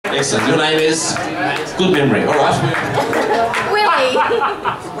Excellent. Your name is? Good memory. All right. Willie.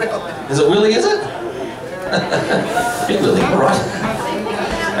 Is it Willie, is it? Big Willie, all right.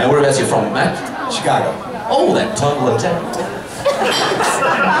 And whereabouts are you from, Matt? Chicago. Oh, that total attack.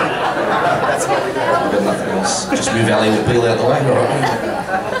 I've got nothing else. Just move Valley with Peel out the way.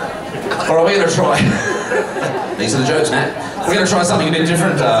 All right, we're going to try. These are the jokes, Matt. We're going to try something a bit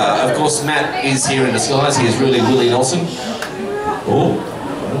different. Of course, Matt is here in disguise. He is really Willie Nelson. Oh,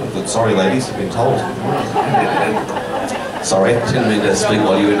 sorry, ladies, I've been told. Sorry, I didn't mean to speak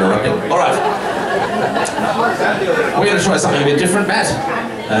while you were interrupting. All right. We're going to try something a bit different, Matt.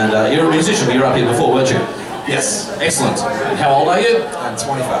 And you're a musician. You were up here before, weren't you? Yes. Excellent. How old are you? I'm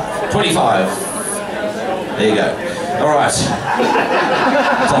 25. 25. There you go. All right.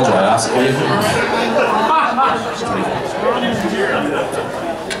 Told you I'd ask for you.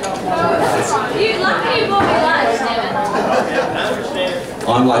 You're lucky you bought me lunch, David.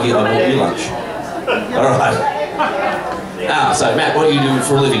 I'm lucky I bought you lunch. All right. So Matt, what do you do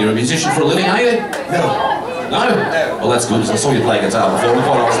for a living? You're a musician for a living, are you? No. No? Well, that's good, because I saw you play guitar before, and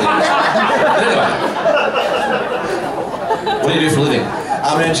quite honestly. But anyway. What do you do for a living?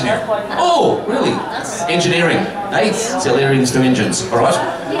 I'm an engineer. Oh, really? Engineering. Hey, sell earrings to engines, all right?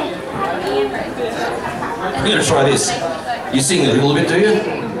 I'm going to try this. You sing a little bit, do you?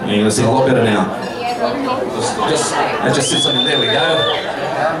 You're going to sing a lot better now. Just sit something. There we go.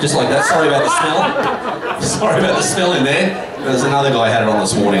 Just like that. Sorry about the smell. Sorry about the smell in there. There's another guy had it on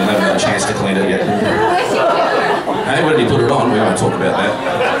this morning. I haven't got a chance to clean it yet. Hey, when did he put it on? We won't talk about that.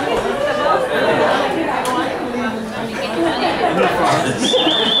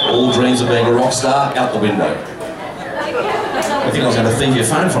 All dreams of being a rock star out the window. I think I was going to thieve your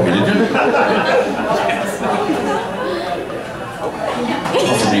phone from you, did you?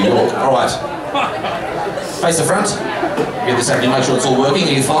 Off to New York. All right. Face the front. Get this happening. Make sure it's all working.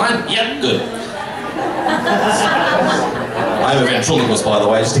 Are you fine? Yep. Good. I'm a ventriloquist, by the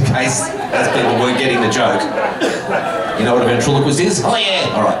way, just in case people weren't getting the joke. You know what a ventriloquist is? Oh yeah.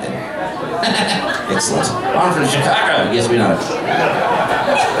 All right then. Excellent. I'm from Chicago. Yes, we know.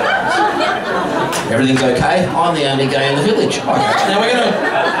 Everything's okay? I'm the only guy in the village. Okay. Now we're going to...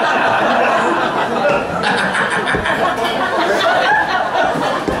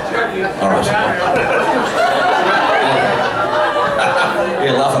 All right.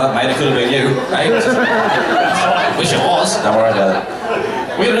 You're laughing up, mate. It could have been you. Hey? Wish it was. Don't worry about it.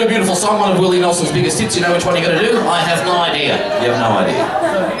 We're going to do a beautiful song, one of Willie Nelson's biggest hits. You know which one you're going to do? I have no idea. You have no idea.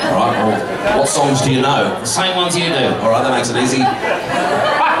 All right. Well, what songs do you know? The same ones you do. All right, that makes it easy.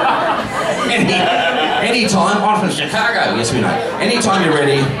 Anytime, I'm from Chicago. Yes, we know. Anytime you're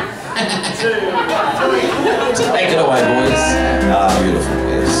ready. Take it away, boys. Ah, beautiful.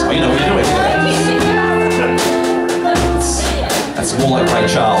 Yes. Oh, you know what you're doing. That's more like Ray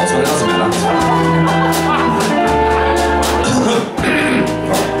Charles, but it doesn't matter.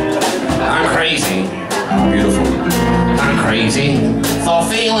 I'm crazy. Beautiful. I'm crazy for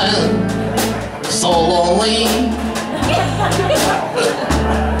feeling so lonely.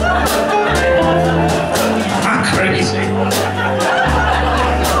 I'm crazy.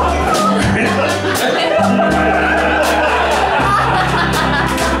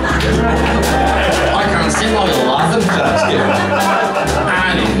 I can't sing while you're laughing. Just kidding. I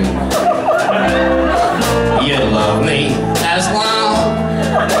knew you'd love me as long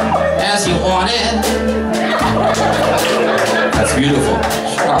as you wanted. That's beautiful.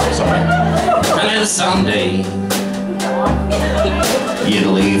 Oh, sorry. And then someday you'd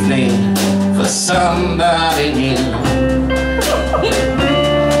leave me for somebody new.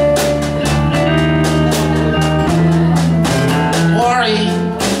 Worry.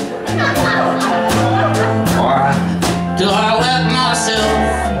 Why do I let myself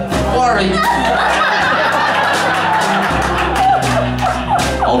worry?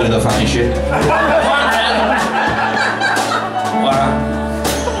 I'll do the funny shit. Wondering what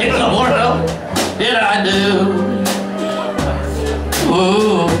in the world did I do?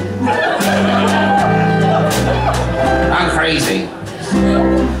 Ooh. I'm crazy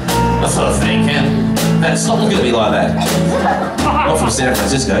for thinking that someone's gonna be like that. Not from San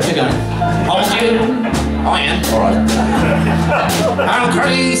Francisco. Keep going. Hold you. I am. Alright. I'm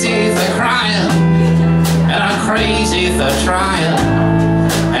crazy for crying. And I'm crazy for trying.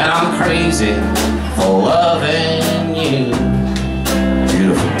 And I'm crazy for loving you.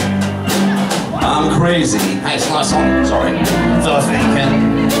 Beautiful. I'm crazy. Hey, it's a nice song. Sorry. For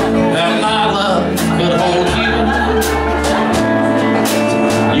thinking that my love could hold you.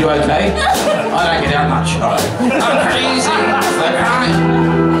 You okay? I don't get out much. Alright. I'm crazy for crying.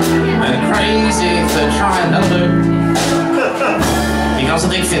 And crazy for trying to do. Here comes the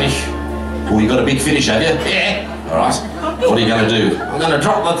big finish. Oh, you got a big finish, have you? Yeah. All right. What are you going to do? I'm going to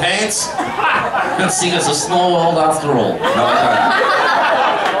drop my pants and sing us a small world after all. No, I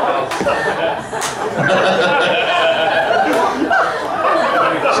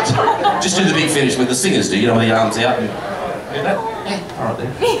don't. Just do the big finish with the singers do, you know, with the arms out and do that. Yeah, all right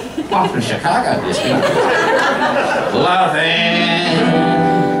then. I'm from Chicago, yes, we know. Loving,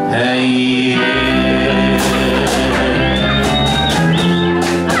 hey.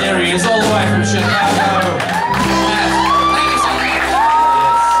 There he is, all the way from Chicago. Thank you so much. Yes.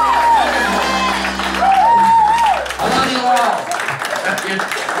 I love you all.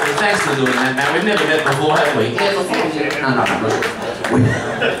 Thanks for doing that, man. We've never met before, have we? Yeah, before. No.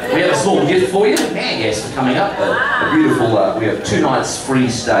 We have a small gift for you. Yes, coming up. A beautiful, we have 2 nights free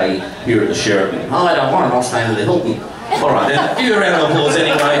stay here at the Sheraton. Oh, I don't want it, I'll stay at the Hilton. All right, then. Give you a round of applause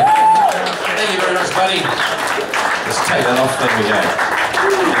anyway. Thank you very much, buddy. Let's take that off, there we go.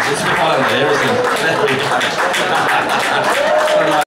 It's a bit hot over there, isn't it?